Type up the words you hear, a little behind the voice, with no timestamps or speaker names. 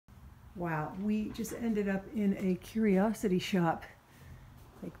Wow, we just ended up in a curiosity shop,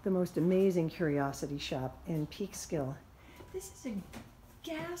 like the most amazing curiosity shop in Peekskill. This is a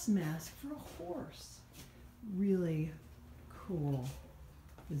gas mask for a horse. Really cool,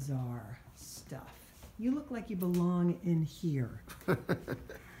 bizarre stuff. You look like you belong in here.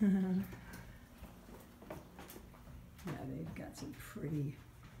 Yeah, they've got some pretty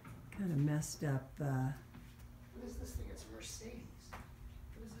kind of messed up. What is this thing? It's a Mercedes.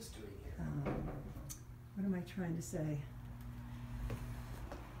 What is this doing here? What am I trying to say?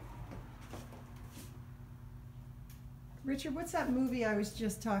 Richard, what's that movie I was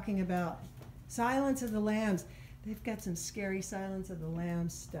just talking about? Silence of the Lambs. They've got some scary Silence of the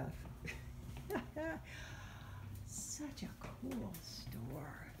Lambs stuff. Such a cool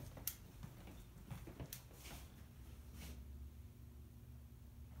store.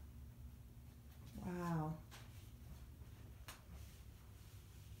 Wow.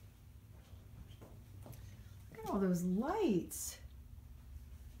 Look at all those lights.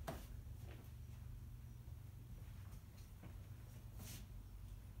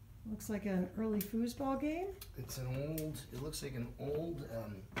 Looks like an early foosball game. It's an old, it looks like an old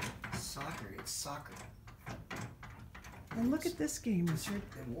soccer. It's soccer. And look at this game, It's, Richard.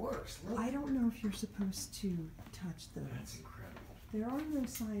 it works. Look. I don't know if you're supposed to touch those. That's incredible. There are no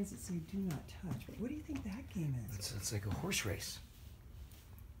signs that say do not touch, but what do you think that game is? It's like a horse race.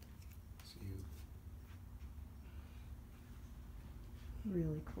 So you,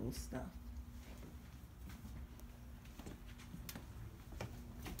 Really cool stuff.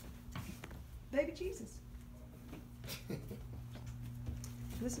 Baby Jesus.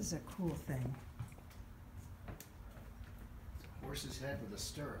 This is a cool thing. it's a horse's head with a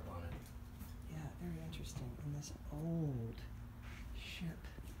stirrup on it. Yeah, very interesting. And this old ship,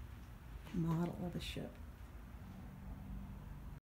 model of the ship.